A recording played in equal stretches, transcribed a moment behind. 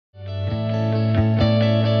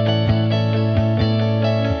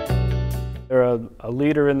a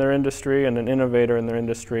leader in their industry and an innovator in their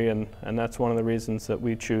industry, and that's one of the reasons that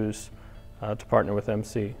we choose to partner with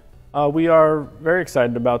MC. We are very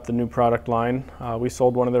excited about the new product line. We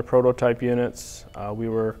sold one of their prototype units. We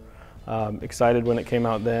were excited when it came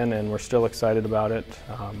out then, and we're still excited about it.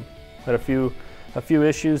 Had a few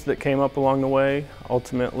issues that came up along the way.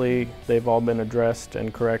 Ultimately, they've all been addressed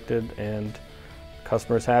and corrected, and the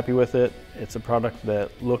customer's happy with it. It's a product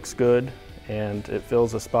that looks good, and it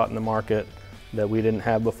fills a spot in the market that we didn't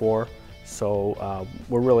have before. So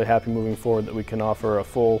we're really happy moving forward that we can offer a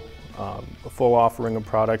full offering of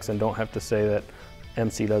products and don't have to say that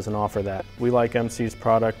MC doesn't offer that. We like MC's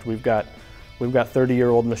product. We've got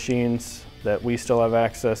 30-year-old machines that we still have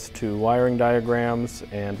access to wiring diagrams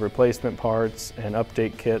and replacement parts and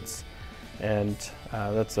update kits, and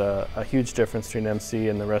that's a huge difference between MC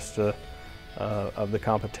and the rest of the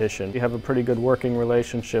competition. We have a pretty good working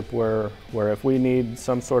relationship where if we need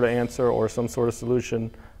some sort of answer or some sort of solution,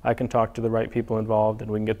 I can talk to the right people involved and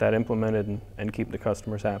we can get that implemented and keep the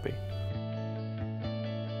customers happy.